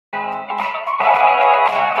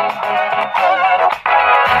Hey,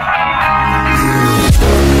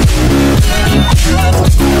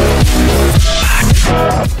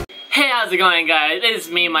 how's it going, guys? It is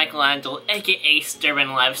me, Michelangelo, aka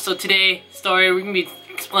Sturban Life. So today's story, we're gonna be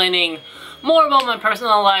explaining more about my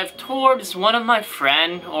personal life towards one of my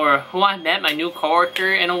friend, or who I met, my new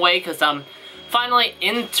coworker in a way, because I'm finally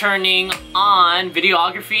interning on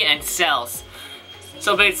videography and sales.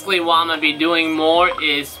 So basically what I'm gonna be doing more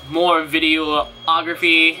is more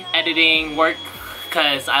videography, editing work,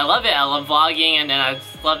 because I love it. I love vlogging and then I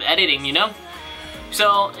love editing, you know?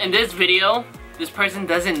 So in this video, this person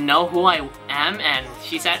doesn't know who I am, and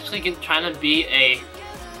she's actually trying to be a,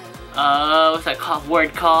 what's that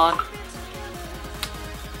word called?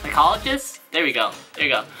 Psychologist? There we go, there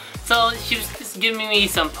you go. So she was just giving me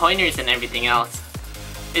some pointers and everything else.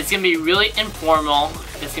 It's gonna be really informal.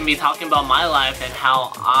 It's gonna be talking about my life and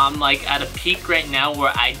how I'm like at a peak right now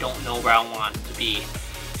where I don't know where I want to be.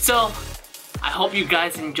 So I hope you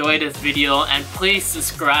guys enjoyed this video, and please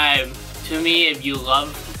subscribe to me if you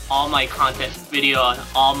love all my content video and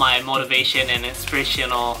all my motivation and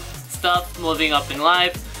inspirational stuff moving up in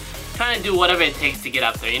life, trying to do whatever it takes to get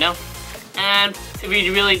up there, you know? And if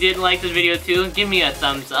you really did like this video too, give me a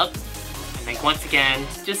thumbs up, and like once again,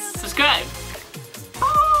 just subscribe.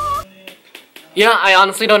 Yeah, I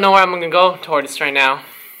honestly don't know where I'm gonna go towards right now.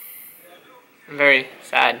 I'm very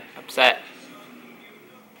sad, upset.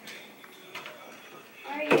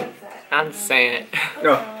 Why are you upset? I'm just saying it.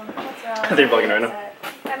 No. What's wrong? I think you're bugging right now.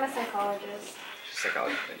 I'm a psychologist.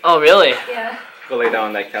 Psychologist. Oh really? Yeah. Go lay down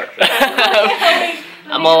on that couch.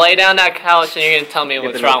 I'm gonna lay down that couch and you're gonna tell me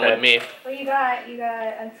what's wrong with me. Well, you got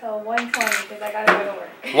until 1:20 because I gotta go to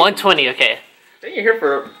work. 1:20, okay. Then you're here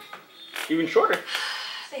for even shorter.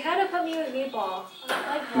 They had to put me with meatball.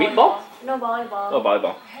 I like Meatball? No, volleyball. Oh,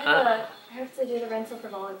 volleyball. I have to do the rental for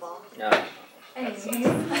volleyball. Yeah. Anyways.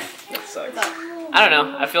 That sucks. I don't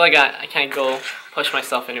know. I feel like I can't go push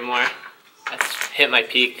myself anymore. That's hit my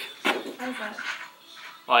peak. How's that?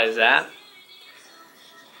 Why is that?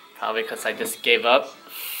 Probably because I just gave up.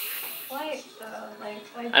 Why though? Like,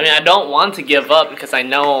 why? I mean, I don't want to give up because I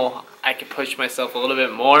know I can push myself a little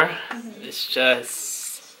bit more. It's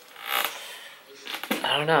just,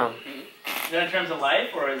 I don't know. Is that in terms of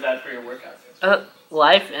life, or is that for your workouts?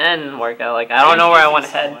 Life and workout. Like, I don't know where I want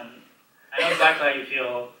to head. I know exactly how you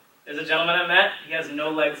feel. There's a gentleman I met. He has no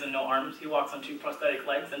legs and no arms. He walks on 2 prosthetic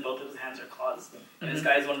legs, and both of his hands are claws. And this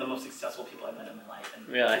guy is one of the most successful people I've met in my life. And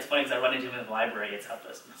Really? It's funny because I run into him in the library at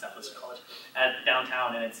Southwest College at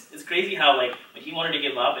downtown, and it's crazy how like when he wanted to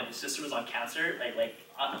give up and his sister was on cancer, like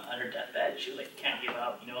on her deathbed, she was like, "You can't give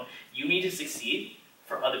up. You know, you need to succeed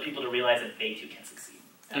for other people to realize that they too can succeed."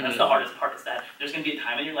 And that's the hardest part, is that there's going to be a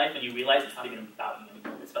time in your life when you realize it's not even about you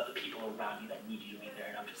anymore. It's about the people around you that need you to be there.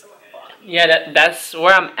 And I'm just like, fuck. Yeah, that's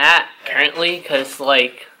where I'm at currently, because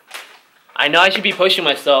like, I know I should be pushing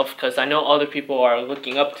myself because I know other people are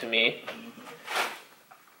looking up to me.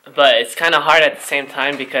 But it's kind of hard at the same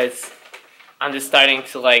time because I'm just starting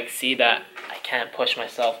to like see that I can't push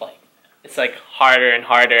myself. Like, it's like harder and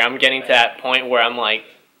harder. I'm getting to that point where I'm like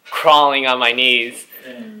crawling on my knees,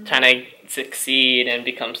 trying to succeed and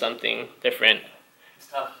become something different. It's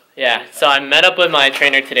tough. Yeah, so I met up with my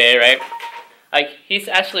trainer today, right? Like, he's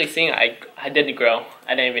actually seeing I did grow.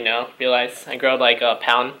 I didn't even realize. I grew like a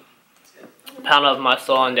pound of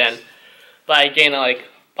muscle, and then, but I gained like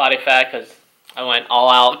body fat because I went all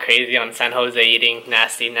out crazy on San Jose eating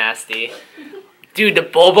nasty. Dude, the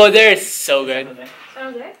boba there is so good.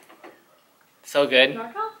 Sounds good. So good.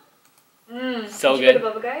 Norco? So Did you good.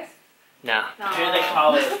 go to Boba Guys? No. I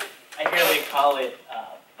hear they call it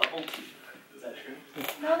bubble tea. Is that true?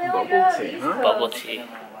 No, they only Bubble go tea, East huh? Coast. Bubble tea.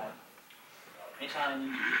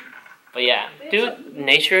 Anytime. But yeah, dude,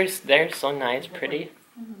 nature's there, so nice, pretty.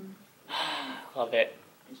 Love it.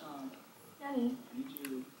 Nanny.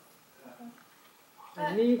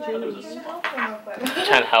 I need But you. you're gonna help them real quick. I'm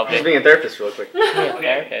trying to help I'm just it. being a therapist real quick. Be a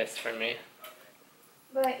therapist for me.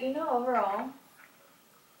 But you know, overall,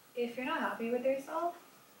 if you're not happy with yourself,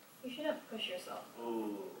 you shouldn't push yourself.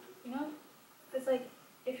 Ooh. You know? It's like,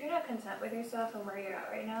 if you're not content with yourself and where you're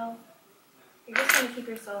at right now, you're just gonna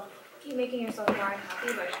keep making yourself more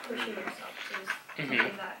unhappy by pushing yourself to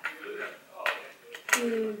something that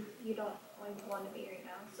you don't want to be right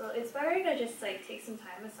now. So it's better to just like take some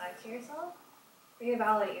time aside to yourself,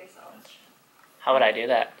 reevaluate yourself. How would I do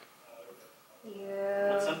that?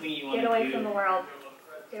 What's something you want Get to away do? from the world.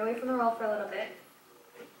 Get away from the world for a little bit.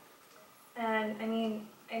 And I mean,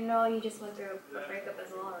 I know you just went through a breakup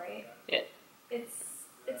as well, right? Yeah.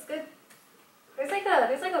 It's good. There's like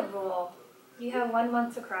a rule. You have 1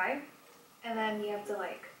 month to cry, and then you have to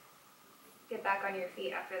like get back on your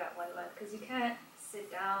feet after that 1 month, because you can't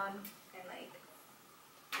sit down and like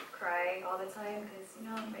cry all the time, because you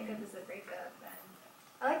know, breakup is a breakup. And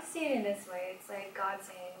I like to see it in this way. It's like God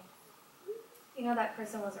saying, you know, that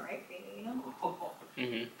person wasn't right for you, you know?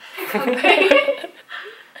 Mm-hmm.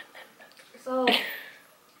 So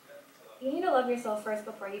you need to love yourself first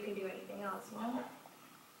before you can do anything else, you know?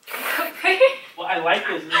 Well, I like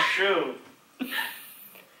this. It's true.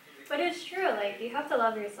 But it's true, like, you have to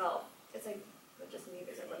love yourself. It's like, just me,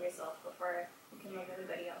 because love yourself before you can love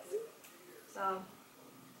anybody else. So,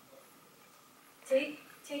 take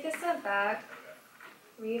a step back,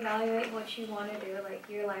 reevaluate what you want to do, like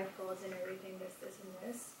your life goals and everything, this, and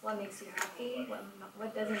this. What makes you happy,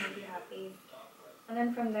 what doesn't make you happy. And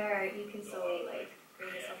then from there, you can slowly, like,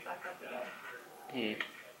 bring yourself back up again.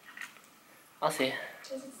 I'll see.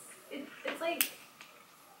 It's like,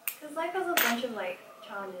 because life has a bunch of, like,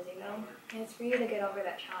 challenges, you know? And it's for you to get over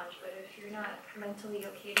that challenge, but if you're not mentally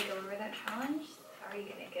okay to go over that challenge, how are you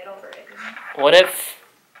going to get over it, you know? What if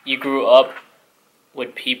you grew up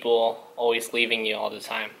with people always leaving you all the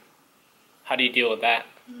time? How do you deal with that?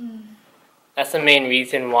 That's the main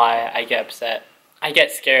reason why I get upset. I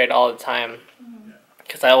get scared all the time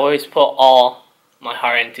because I always put all my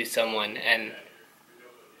heart into someone and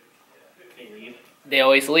they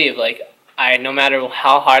always leave. Like, no matter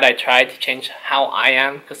how hard I try to change how I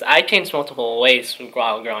am, because I changed multiple ways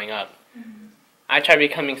while growing up. I try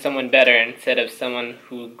becoming someone better instead of someone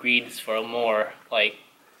who greeds for more, like,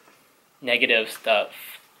 negative stuff.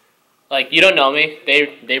 Like, you don't know me.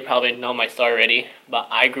 They probably know my story already, but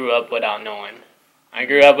I grew up without knowing. I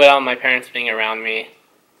grew up without my parents being around me.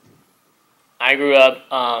 I grew up,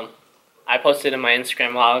 I posted in my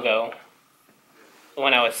Instagram a while ago,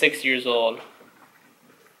 when I was 6 years old,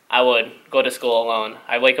 I would go to school alone.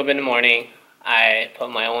 I'd wake up in the morning, I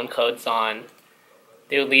put my own clothes on.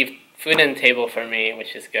 They would leave food on the table for me,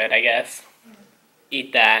 which is good, I guess.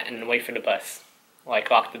 Eat that and wait for the bus.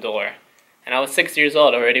 Like, lock the door. And I was 6 years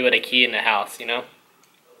old already with a key in the house, you know?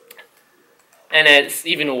 And it's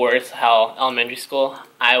even worse how elementary school,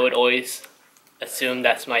 I would always assume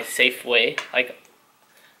that's my safe way. Like,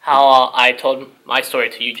 how I told my story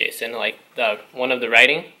to you, Jason, like, one of the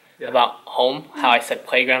writing. Yeah. About home, how I said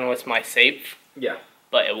playground was my safe. Yeah.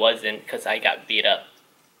 But it wasn't, because I got beat up.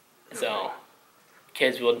 So,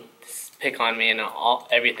 kids would pick on me and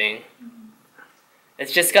everything.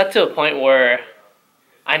 It's just got to a point where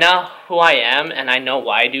I know who I am and I know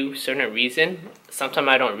why I do certain reason. Sometimes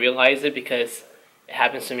I don't realize it because it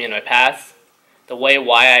happens to me in my past. The way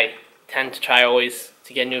why I tend to try always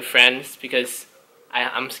to get new friends, because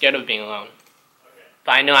I'm scared of being alone.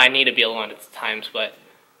 But I know I need to be alone at times, but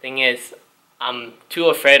thing is, I'm too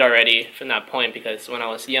afraid already from that point, because when I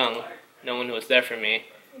was young, no one was there for me.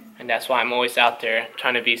 And that's why I'm always out there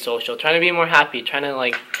trying to be social, trying to be more happy, trying to,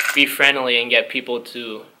 like, be friendly and get people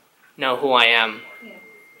to know who I am. Yeah.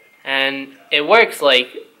 And it works. Like,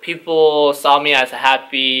 people saw me as a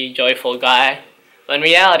happy, joyful guy. But in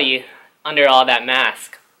reality, under all that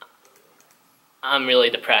mask, I'm really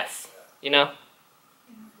depressed, you know?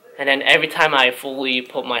 And then every time I fully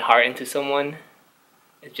put my heart into someone,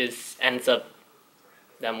 it just ends up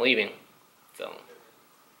them leaving. So,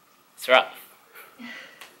 it's rough.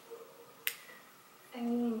 I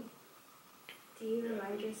mean, do you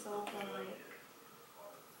remind yourself on, like,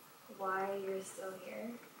 why you're still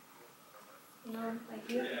here? You know, like,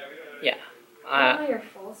 you yeah. I don't know your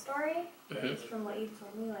full story, but just from what you've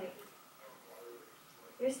told me, like,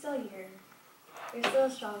 you're still here. You're still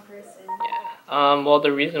a strong person. Yeah. Well,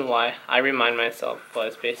 the reason why I remind myself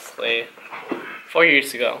was basically 4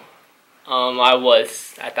 years ago. I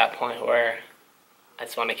was at that point where I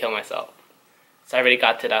just want to kill myself. So I already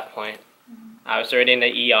got to that point. I was already in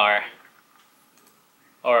the ER.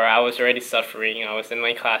 Or I was already suffering. I was in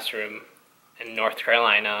my classroom in North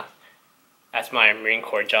Carolina. That's my Marine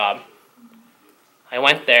Corps job. I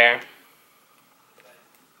went there.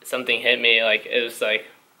 Something hit me. Like, it was like,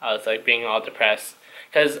 I was like being all depressed.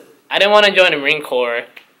 Because I didn't want to join the Marine Corps.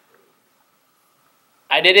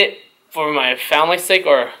 I did it for my family's sake,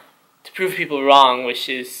 or to prove people wrong, which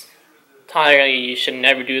is entirely, you should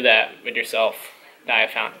never do that with yourself. That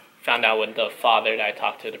I found out with the father that I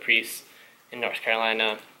talked to, the priest in North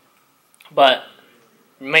Carolina. But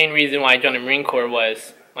the main reason why I joined the Marine Corps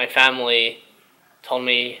was my family told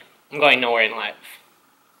me, I'm going nowhere in life.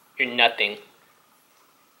 You're nothing.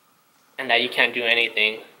 And that you can't do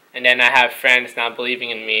anything. And then I have friends not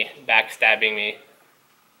believing in me, backstabbing me.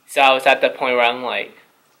 So I was at the point where I'm like,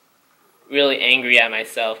 really angry at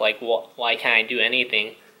myself, like, why can't I do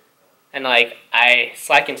anything? And, like, I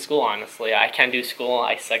slack in school, honestly. I can't do school.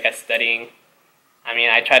 I suck at studying. I mean,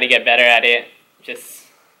 I tried to get better at it, just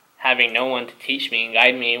having no one to teach me and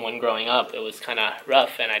guide me when growing up. It was kind of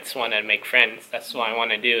rough, and I just wanted to make friends. That's what I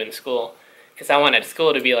wanted to do in school, because I wanted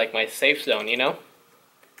school to be like my safe zone, you know?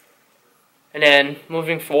 And then,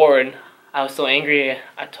 moving forward, I was so angry,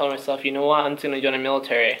 I told myself, you know what, I'm just going to join the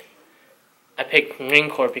military. I picked Marine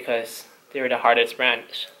Corps because they were the hardest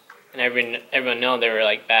branch, and everyone know they were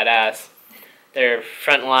like badass. They're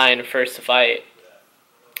front line, first to fight.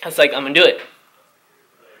 I was like, I'm going to do it.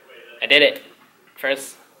 I did it.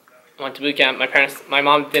 First, I went to boot camp. My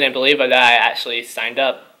mom didn't believe that I actually signed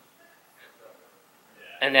up.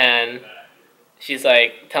 And then she's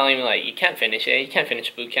like telling me like, you can't finish it. You can't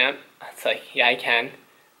finish boot camp. I was like, yeah, I can.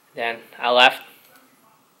 Then I left,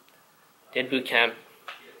 did boot camp,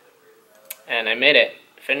 and I made it,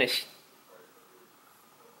 finished.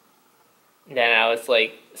 Then I was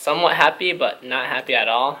like somewhat happy, but not happy at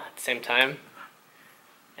all at the same time.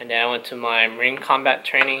 And then I went to my Marine combat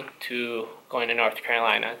training to going to North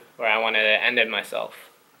Carolina, where I wanted to end it myself.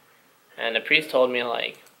 And the priest told me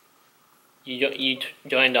like, you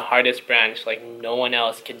joined the hardest branch, like no one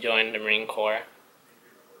else could join the Marine Corps.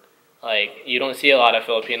 Like, you don't see a lot of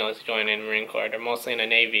Filipinos joining the Marine Corps. They're mostly in the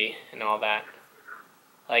Navy and all that.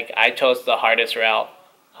 Like, I chose the hardest route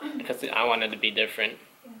because I wanted to be different.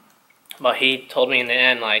 But he told me in the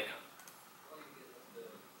end, like,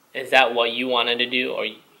 is that what you wanted to do, or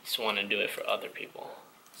you just want to do it for other people?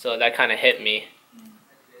 So that kind of hit me.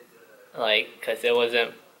 Like, because it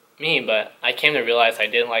wasn't me, but I came to realize I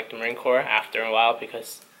didn't like the Marine Corps after a while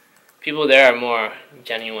because people there are more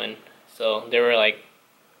genuine. So they were like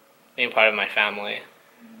being part of my family.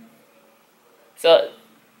 So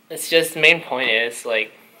it's just, the main point is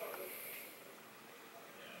like,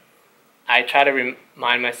 I try to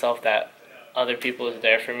remind myself that other people is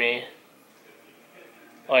there for me.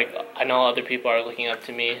 Like, I know other people are looking up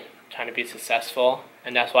to me, trying to be successful,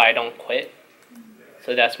 and that's why I don't quit.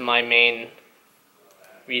 So that's my main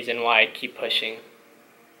reason why I keep pushing.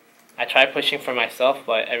 I try pushing for myself,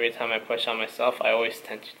 but every time I push on myself, I always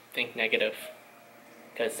tend to think negative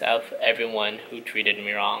because of everyone who treated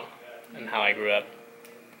me wrong and how I grew up.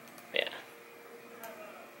 Yeah.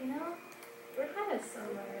 You know, we're kind of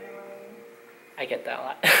similar in a way. I get that a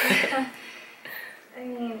lot. I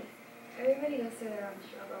mean, everybody goes through their own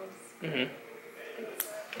struggles. Mm-hmm. It's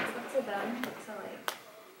up to them to like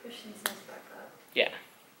push themselves back up. Yeah.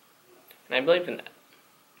 And I believe in that.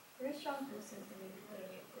 You're a strong person to be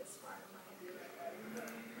putting it this far in life.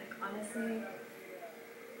 Like, honestly,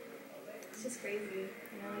 it's just crazy.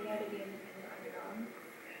 You know, you have to be independent on your own.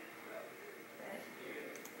 But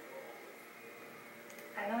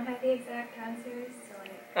I don't have the exact answers to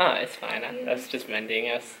like. Oh, it's fine. That's just mending.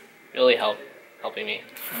 It's really helping me.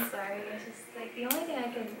 I'm sorry. It's just like the only thing I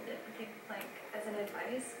can take like as an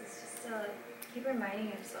advice is just to keep reminding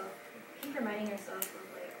yourself of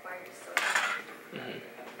like why you're still here. Mm-hmm.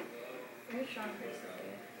 You're a strong person,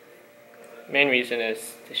 dude. Main reason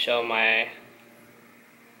is to show my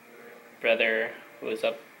brother who was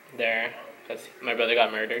up there, because my brother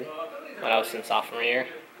got murdered when I was in sophomore year.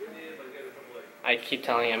 I keep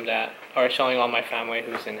telling him that, or showing all my family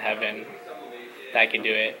who's in heaven that I can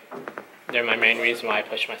do it. They're my main reason why I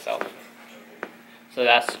push myself. So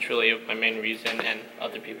that's truly my main reason, and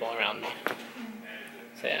other people around me.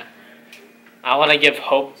 So yeah, I want to give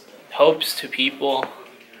hopes to people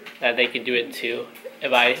that they can do it too.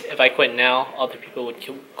 If I quit now, other people would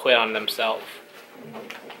quit on themselves.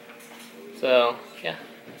 So yeah,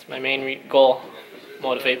 that's my main goal.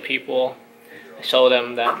 Motivate people, show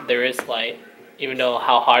them that there is light, even though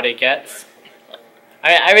how hard it gets.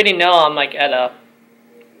 I already know I'm like at a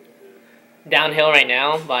downhill right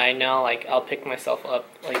now, but I know like I'll pick myself up.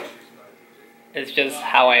 Like, it's just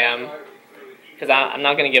how I am. Because I'm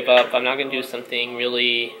not gonna give up. I'm not gonna do something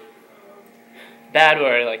really bad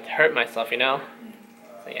or like hurt myself, you know.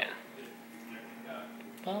 So yeah.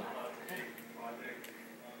 Well.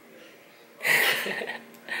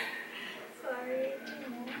 Sorry.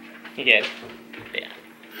 You good? Yeah.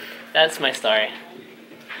 That's my story.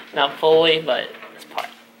 Not fully, but it's part.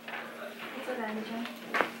 What's up, Andrew?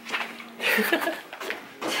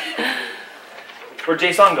 Where'd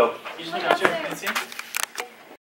Jason go? You just went downstairs. You see him?